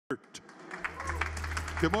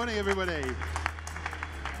Good morning, everybody.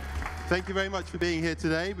 Thank you very much for being here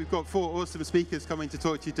today. We've got 4 awesome speakers coming to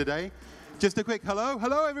talk to you today. Just a quick hello.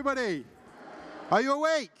 Hello, everybody. Are you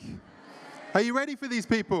awake? Are you ready for these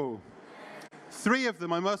people? 3 of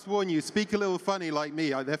them, I must warn you, speak a little funny like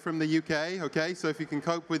me. They're from the UK, okay? So if you can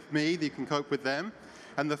cope with me, you can cope with them.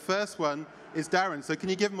 And the first one is Darren. So can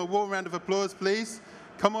you give him a warm round of applause, please?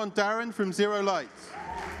 Come on, Darren from ZeroLight.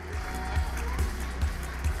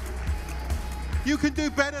 You can do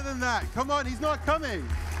better than that. Come on, he's not coming.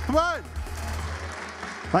 Come on.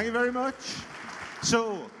 Thank you very much.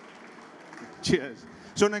 So, cheers.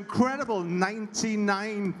 So an incredible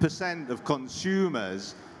 99% of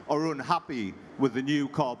consumers are unhappy with the new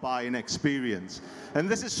car buying experience. And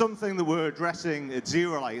this is something that we're addressing at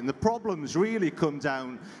ZeroLight. And the problems really come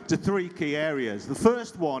down to 3 key areas. The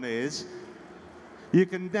first one is you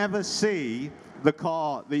can never see the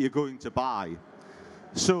car that you're going to buy.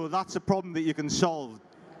 So that's a problem that you can solve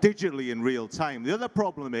digitally in real time. The other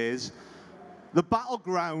problem is the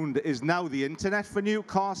battleground is now the internet for new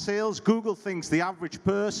car sales. Google thinks the average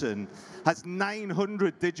person has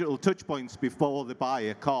 900 digital touch points before they buy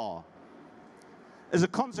a car. As a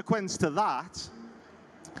consequence to that,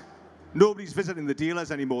 nobody's visiting the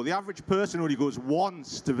dealers anymore. The average person only goes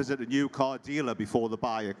once to visit a new car dealer before they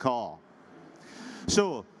buy a car.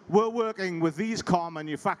 So we're working with these car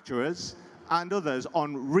manufacturers and others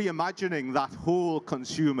on reimagining that whole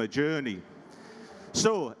consumer journey.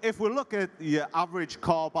 So if we look at your average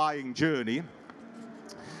car buying journey,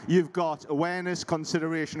 you've got awareness,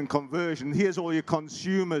 consideration, and conversion. Here's all your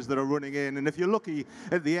consumers that are running in. And if you're lucky,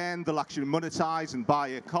 at the end, they'll actually monetize and buy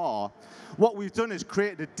a car. What we've done is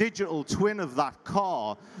create a digital twin of that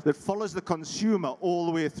car that follows the consumer all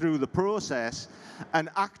the way through the process and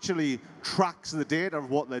actually tracks the data of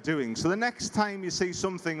what they're doing. So the next time you see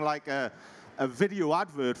something like a video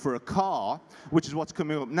advert for a car, which is what's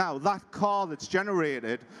coming up now, that car that's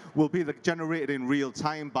generated will be generated in real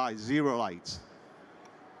time by ZeroLight.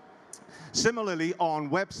 Similarly,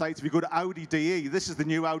 on websites, if you go to Audi DE, this is the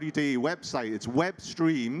new Audi DE website. It's web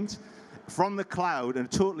streamed from the cloud and a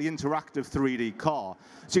totally interactive 3D car.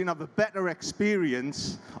 So you can have a better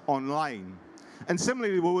experience online. And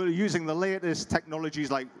similarly, we're using the latest technologies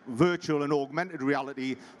like virtual and augmented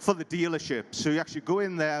reality for the dealership. So you actually go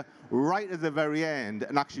in there right at the very end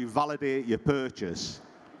and actually validate your purchase.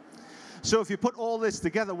 So if you put all this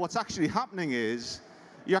together, what's actually happening is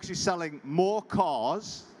you're actually selling more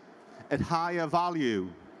cars at higher value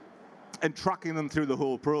and tracking them through the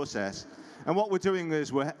whole process. And what we're doing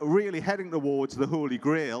is we're really heading towards the holy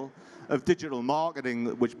grail of digital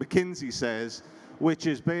marketing, which McKinsey says, which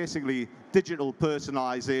is basically digital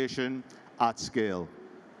personalization at scale.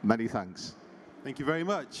 Many thanks. Thank you very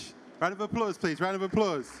much. Round of applause, please. Round of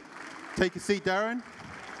applause. Take a seat, Darren.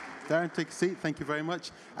 Darren, take a seat. Thank you very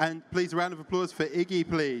much. And please, a round of applause for Iggy,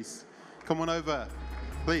 please. Come on over.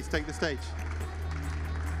 Please, take the stage.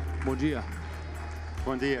 Bom dia.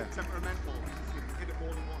 Bom dia. Temperamental. Hit it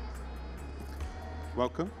more than once.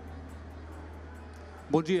 Welcome.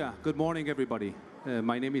 Bom dia. Good morning, everybody.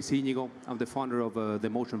 My name is Inigo. I'm the founder of The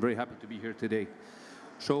Motion. Very happy to be here today.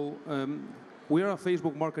 So we are a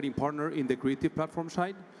Facebook marketing partner in the creative platform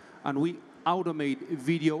side, and we automate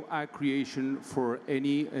video ad creation for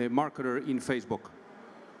any marketer in Facebook.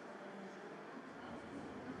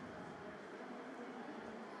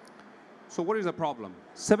 So what is the problem?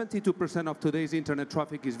 72% of today's internet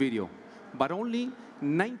traffic is video, but only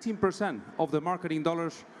 19% of the marketing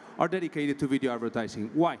dollars are dedicated to video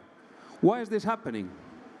advertising. Why? Why is this happening?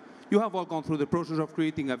 You have all gone through the process of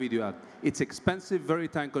creating a video ad. It's expensive, very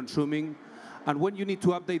time-consuming, and when you need to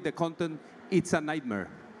update the content, it's a nightmare.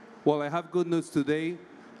 Well, I have good news today,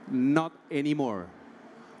 not anymore.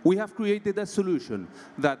 We have created a solution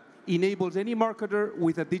that enables any marketer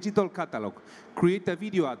with a digital catalog, create a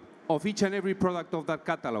video ad of each and every product of that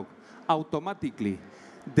catalog automatically,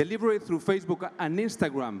 deliver it through Facebook and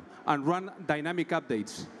Instagram, and run dynamic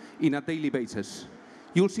updates in a daily basis.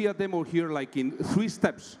 You'll see a demo here, like in 3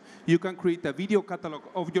 steps. You can create a video catalog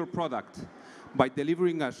of your product by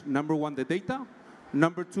delivering us, number 1, the data,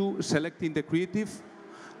 number 2, selecting the creative,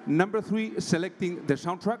 number 3, selecting the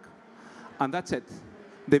soundtrack, and that's it.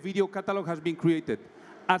 The video catalog has been created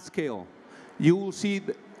at scale. You will see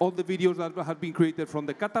all the videos that have been created from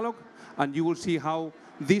the catalog, and you will see how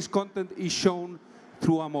this content is shown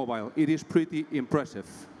through a mobile. It is pretty impressive.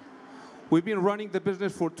 We've been running the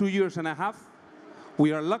business for 2.5 years.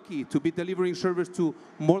 We are lucky to be delivering service to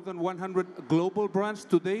more than 100 global brands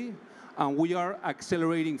today, and we are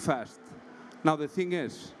accelerating fast. Now the thing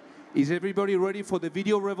is everybody ready for the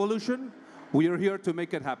video revolution? We are here to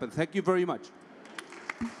make it happen. Thank you very much.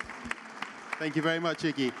 Thank you very much,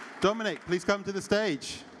 Iggy. Dominik, please come to the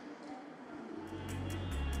stage.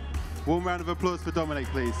 Warm round of applause for Dominik,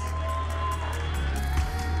 please.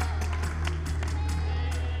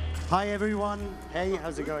 Hi, everyone. Hey,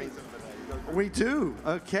 how's it going? We do.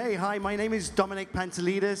 Okay. Hi, my name is Dominik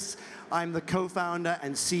Pantelides. I'm the co-founder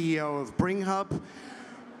and CEO of Bringhub.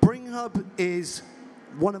 Bringhub is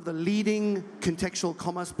one of the leading contextual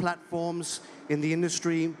commerce platforms in the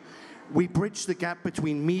industry. We bridge the gap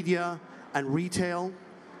between media and retail.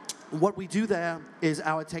 What we do there is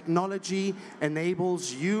our technology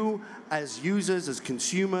enables you as users, as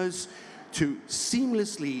consumers, to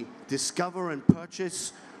seamlessly discover and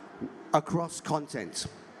purchase across content.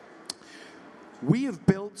 We have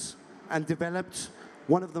built and developed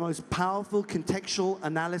one of the most powerful contextual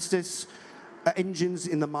analysis engines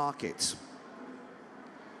in the market.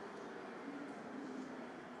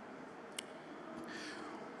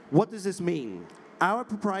 What does this mean? Our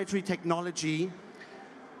proprietary technology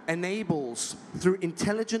enables, through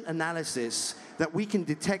intelligent analysis, that we can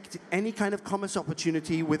detect any kind of commerce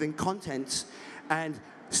opportunity within content and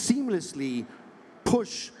seamlessly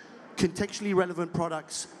push contextually relevant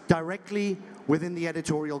products directly within the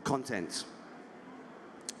editorial content.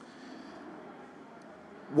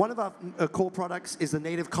 One of our core products is the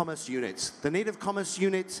Native Commerce Unit. The Native Commerce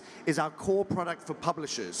Unit is our core product for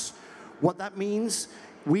publishers. What that means,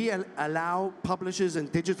 we allow publishers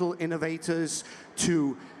and digital innovators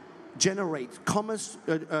to generate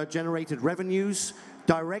commerce-generated revenues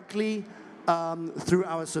directly through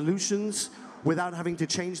our solutions without having to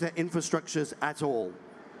change their infrastructures at all.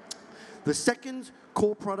 The second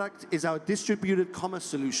core product is our distributed commerce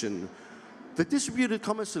solution. The distributed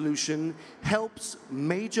commerce solution helps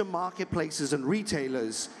major marketplaces and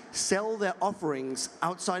retailers sell their offerings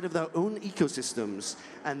outside of their own ecosystems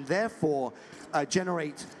and therefore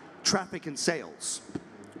generate traffic and sales.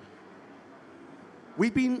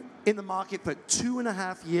 We've been in the market for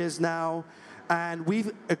 2.5 years now, and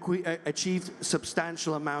we've achieved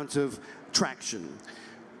substantial amount of traction.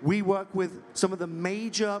 We work with some of the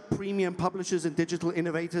major premium publishers and digital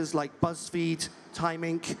innovators like BuzzFeed, Time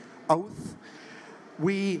Inc., Oath.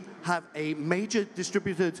 We have a major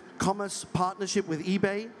distributed commerce partnership with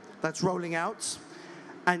eBay that's rolling out.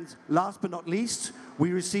 And last but not least,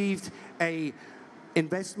 we received a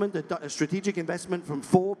strategic investment from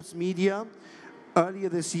Forbes Media earlier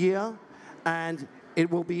this year, and it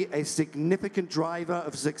will be a significant driver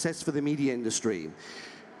of success for the media industry.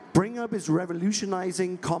 Bringhub is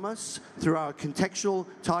revolutionizing commerce through our contextual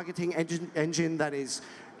targeting engine that is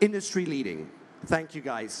industry-leading. Thank you,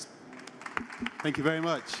 guys. Thank you very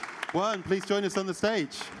much. Juan, please join us on the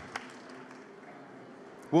stage.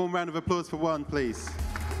 Warm round of applause for Juan, please.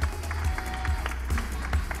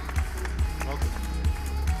 Welcome.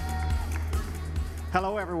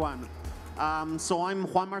 Hello, everyone. So I'm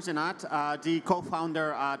Juan Margenat, the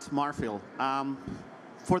co-founder at Marfeel.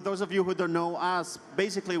 For those of you who don't know us,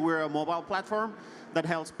 basically we're a mobile platform that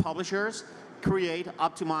helps publishers create,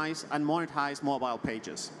 optimize, and monetize mobile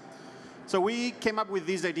pages. So we came up with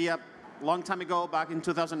this idea a long time ago, back in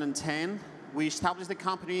 2010. We established the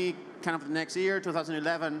company kind of the next year,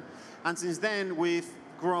 2011, and since then we've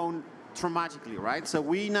grown dramatically, right? So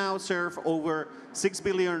we now serve over 6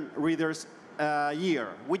 billion readers a year,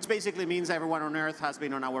 which basically means everyone on Earth has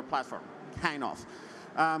been on our platform, kind of.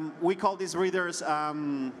 We call these readers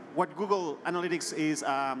what Google Analytics is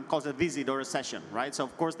calls a visit or a session, right? So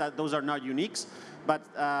of course those are not uniques, but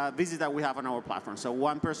visits that we have on our platform. So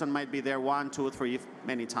one person might be there 1, 2, 3,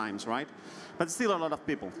 many times, right? But still a lot of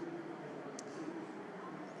people.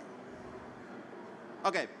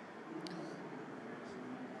 Okay.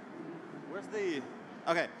 Where's the?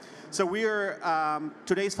 Okay. So we're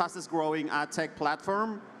today's fastest growing ad tech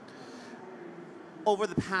platform. Over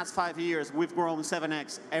the past 5 years, we've grown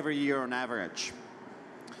 7x every year on average.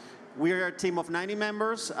 We're a team of 90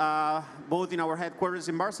 members, both in our headquarters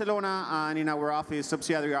in Barcelona and in our office,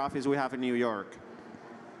 subsidiary office we have in New York.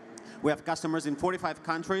 We have customers in 45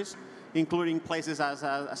 countries, including places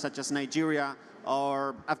such as Nigeria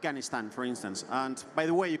or Afghanistan, for instance. And by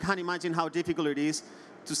the way, you can't imagine how difficult it is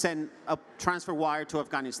to send a transfer wire to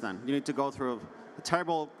Afghanistan. You need to go through a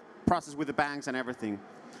terrible process with the banks and everything.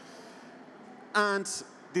 And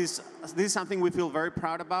this is something we feel very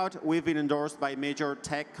proud about. We've been endorsed by major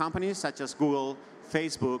tech companies such as Google,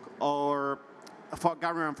 Facebook, or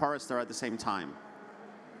Gartner and Forrester at the same time.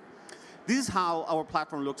 This is how our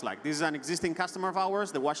platform looks like. This is an existing customer of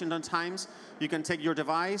ours, the Washington Times. You can take your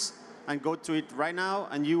device and go to it right now,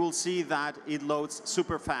 and you will see that it loads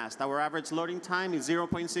super fast. Our average loading time is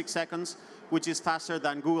 0.6 seconds, which is faster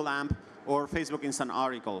than Google AMP or Facebook Instant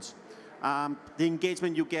Articles. the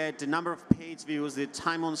engagement you get, the number of page views, the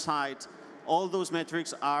time on site, all those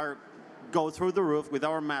metrics go through the roof with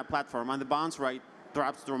our platform, and the bounce rate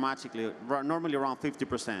drops dramatically, normally around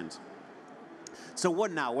 50%. So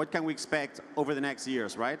what now? What can we expect over the next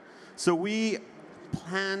years, right? So we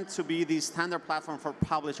plan to be the standard platform for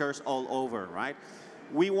publishers all over, right?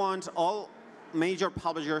 We want all major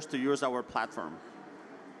publishers to use our platform.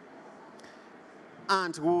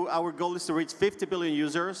 And our goal is to reach 50 billion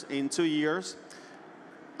users in 2 years.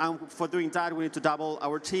 And for doing that, we need to double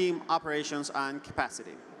our team, operations, and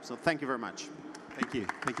capacity. So thank you very much. Thank you.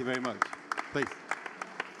 Thank you very much. Please.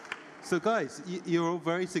 So guys, you're all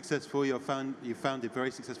very successful. You've founded very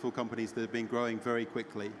successful companies that have been growing very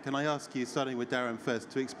quickly. Can I ask you, starting with Darren first,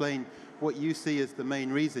 to explain what you see as the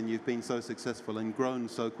main reason you've been so successful and grown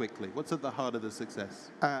so quickly? What's at the heart of the success?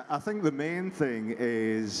 I think the main thing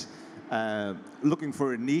is looking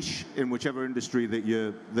for a niche in whichever industry that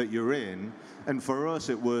you're in. And for us,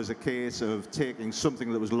 it was a case of taking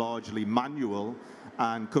something that was largely manual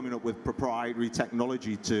and coming up with proprietary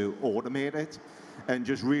technology to automate it, and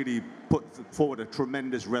just really put forward a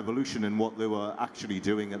tremendous revolution in what they were actually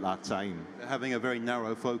doing at that time. Having a very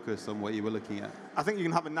narrow focus on what you were looking at. I think you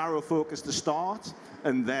can have a narrow focus to start,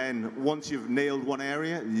 and then once you've nailed one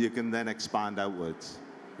area, you can then expand outwards.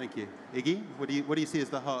 Thank you. Iggy, what do you see as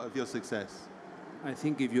the heart of your success? I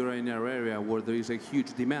think if you're in an area where there is a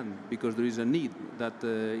huge demand because there is a need that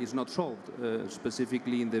is not solved,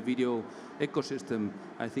 specifically in the video ecosystem,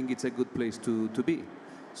 I think it's a good place to be.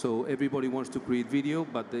 So everybody wants to create video,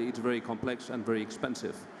 but it's very complex and very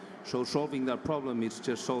expensive. So solving that problem is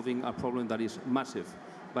just solving a problem that is massive.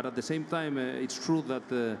 But at the same time, it's true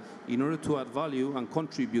that in order to add value and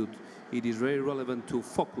contribute, it is very relevant to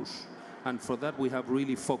focus. And for that, we have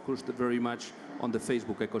really focused very much on the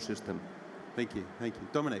Facebook ecosystem. Thank you. Thank you.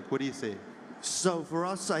 Dominik, what do you see? So for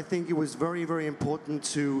us, I think it was very, very important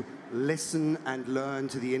to listen and learn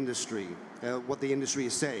to the industry, what the industry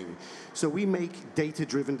is saying. So we make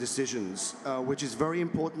data-driven decisions, which is very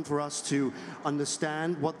important for us to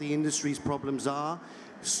understand what the industry's problems are,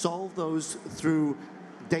 solve those through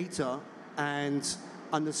data, and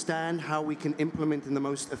understand how we can implement in the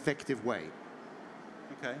most effective way.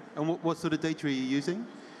 Okay. And what sort of data are you using?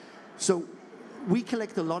 So we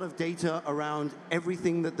collect a lot of data around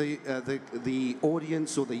everything that the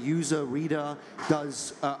audience or the user, reader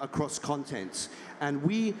does across content. And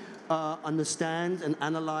we understand and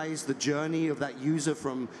analyze the journey of that user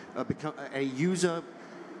from a user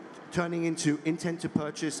turning into intent to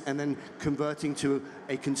purchase and then converting to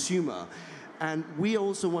a consumer. And we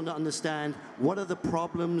also want to understand what are the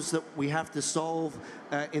problems that we have to solve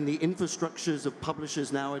in the infrastructures of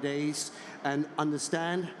publishers nowadays, and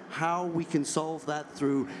understand how we can solve that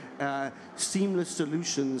through seamless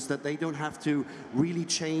solutions that they don't have to really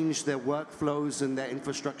change their workflows and their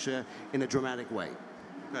infrastructure in a dramatic way.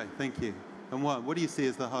 Okay, thank you. And Juan, what do you see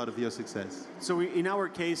as the heart of your success? So in our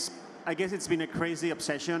case, I guess it's been a crazy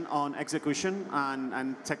obsession on execution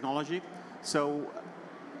and technology. So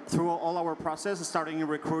through all our process, starting in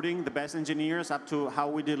recruiting the best engineers up to how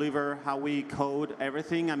we deliver, how we code,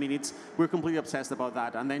 everything. I mean, we're completely obsessed about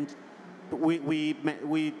that. And then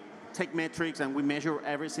we take metrics and we measure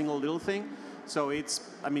every single little thing. So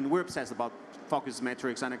we're obsessed about focus,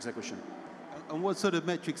 metrics, and execution. And what sort of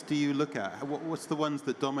metrics do you look at? What's the ones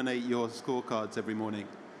that dominate your scorecards every morning?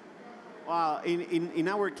 Well, in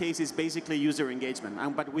our case, it's basically user engagement.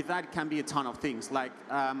 But with that can be a ton of things, like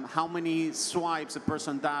how many swipes a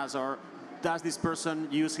person does, or does this person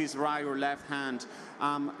use his right or left hand?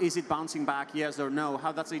 Is it bouncing back, yes or no?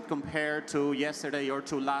 How does it compare to yesterday or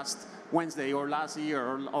to last Wednesday or last year?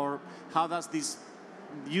 Or how does this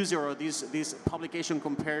user or this publication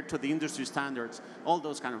compare to the industry standards? All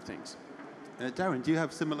those kind of things. Darren, do you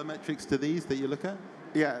have similar metrics to these that you look at?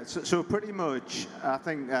 Yeah, so pretty much, I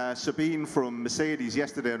think Sabine from Mercedes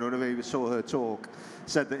yesterday, I don't know if you saw her talk,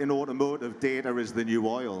 said that in automotive, data is the new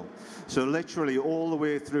oil. So literally all the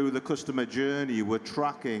way through the customer journey, we're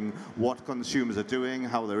tracking what consumers are doing,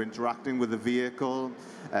 how they're interacting with the vehicle,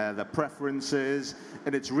 their preferences,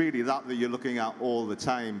 and it's really that you're looking at all the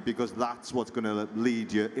time, because that's what's going to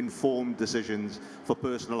lead your informed decisions for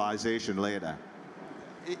personalization later.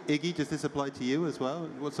 Iggy, does this apply to you as well?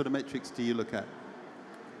 What sort of metrics do you look at?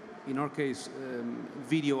 In our case,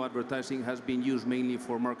 video advertising has been used mainly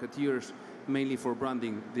for marketeers, mainly for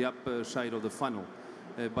branding, the upper side of the funnel.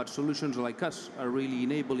 But solutions like us are really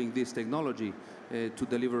enabling this technology to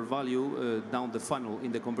deliver value down the funnel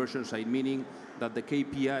in the conversion side, meaning that the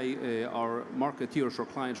KPI our marketeers or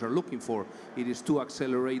clients are looking for, it is to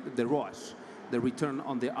accelerate the ROAS. the return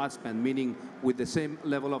on the ad spend, meaning with the same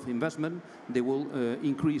level of investment, they will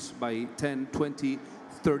increase by 10, 20,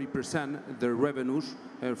 30% their revenues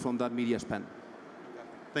from that media spend.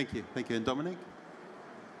 Thank you. Thank you. And Dominik?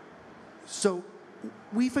 So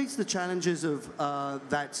we face the challenges of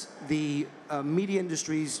that the media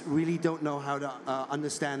industries really don't know how to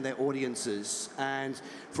understand their audiences. And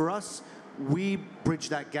for us, we bridge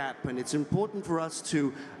that gap. And it's important for us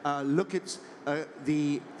to look at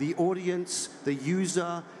the audience, the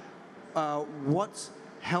user, what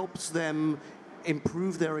helps them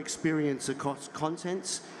improve their experience across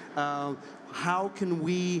contents. How can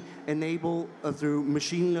we enable, through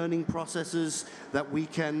machine learning processes, that we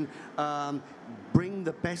can bring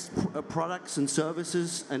the best products and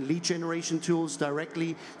services and lead generation tools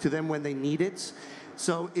directly to them when they need it?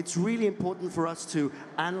 So it's really important for us to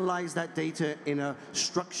analyze that data in a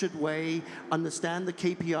structured way, understand the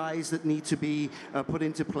KPIs that need to be put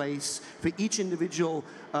into place. For each individual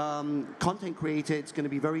content creator, it's going to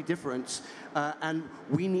be very different. And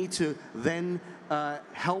we need to then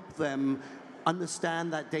help them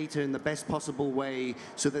understand that data in the best possible way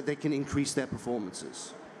so that they can increase their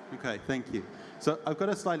performances. Okay, thank you. So I've got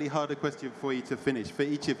a slightly harder question for you to finish, for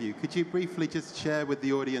each of you. Could you briefly just share with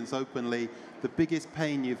the audience openly the biggest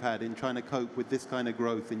pain you've had in trying to cope with this kind of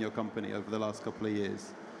growth in your company over the last couple of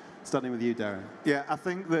years? Starting with you, Darren. Yeah, I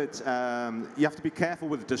think that you have to be careful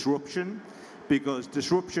with disruption, because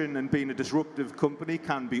disruption and being a disruptive company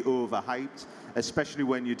can be overhyped, especially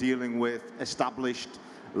when you're dealing with established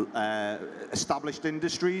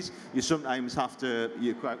industries. You sometimes have to,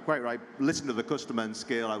 you're quite right, listen to the customer and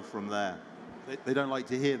scale out from there. They don't like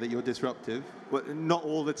to hear that you're disruptive. Well, not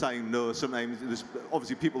all the time, no. Sometimes there's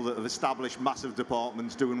obviously people that have established massive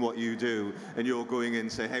departments doing what you do, and you're going in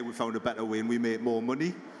and say, hey, we found a better way and we make more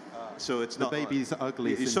money. So it's not... The baby's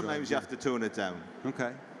ugly syndrome. Sometimes you have to tone it down.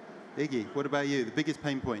 Okay. Iggy, what about you? The biggest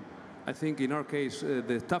pain point? I think in our case,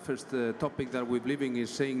 the toughest topic that we're living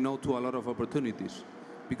is saying no to a lot of opportunities,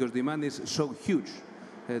 because demand is so huge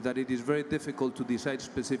that it is very difficult to decide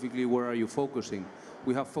specifically where are you focusing.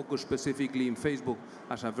 We have focused specifically in Facebook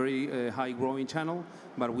as a very high growing channel,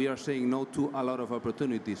 but we are saying no to a lot of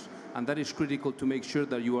opportunities. And that is critical to make sure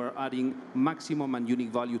that you are adding maximum and unique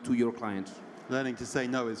value to your clients. Learning to say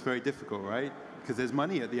no is very difficult, right? Because there's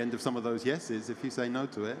money at the end of some of those yeses if you say no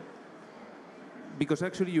to it. Because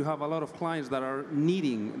actually you have a lot of clients that are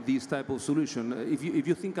needing this type of solution. If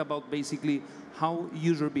you think about basically how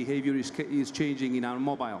user behavior is changing in our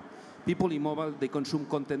mobile. People in mobile, they consume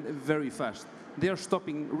content very fast. They are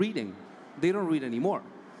stopping reading. They don't read anymore.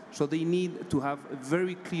 So they need to have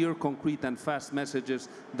very clear, concrete, and fast messages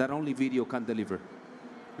that only video can deliver.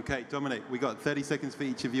 Okay, Dominik, we got 30 seconds for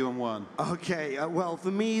each of you on one. Okay, well, for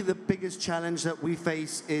me, the biggest challenge that we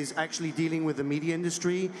face is actually dealing with the media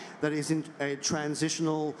industry that is in a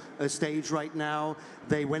transitional stage right now.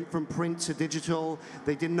 They went from print to digital.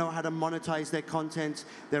 They didn't know how to monetize their content.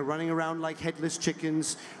 They're running around like headless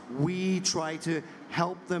chickens. We try to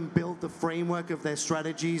help them build the framework of their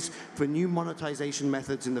strategies for new monetization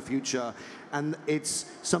methods in the future. And it's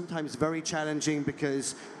sometimes very challenging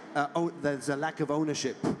because there's a lack of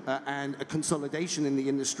ownership and a consolidation in the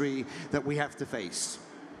industry that we have to face.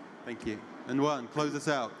 Thank you. And Juan, close us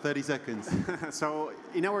out, 30 seconds. So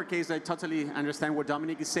in our case, I totally understand what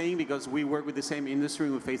Dominik is saying, because we work with the same industry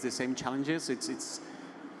and we face the same challenges.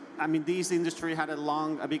 I mean, this industry had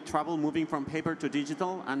a big trouble moving from paper to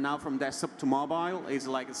digital, and now from desktop to mobile is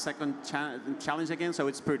like a second challenge again, so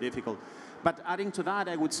it's pretty difficult. But adding to that,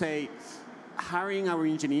 I would say, hiring our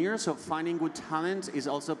engineers, so finding good talent, is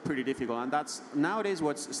also pretty difficult, and that's nowadays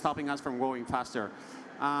what's stopping us from growing faster.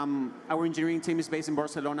 Our engineering team is based in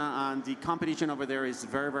Barcelona, and the competition over there is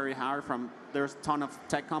very, very hard. There's a ton of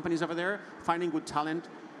tech companies over there. Finding good talent,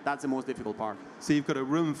 that's the most difficult part. So you've got a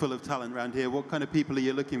room full of talent around here. What kind of people are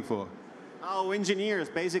you looking for? Oh, engineers,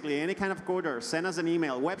 basically, any kind of coder. Send us an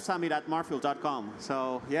email, websummit@marfeel.com.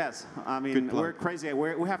 So, yes, I mean, we're crazy.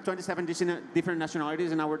 We have 27 different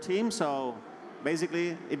nationalities in our team, so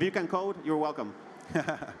basically, if you can code, you're welcome.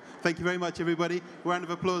 Thank you very much, everybody. Round of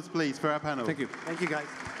applause, please, for our panel. Thank you. Thank you, guys.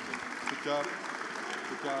 Good job.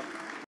 Good job.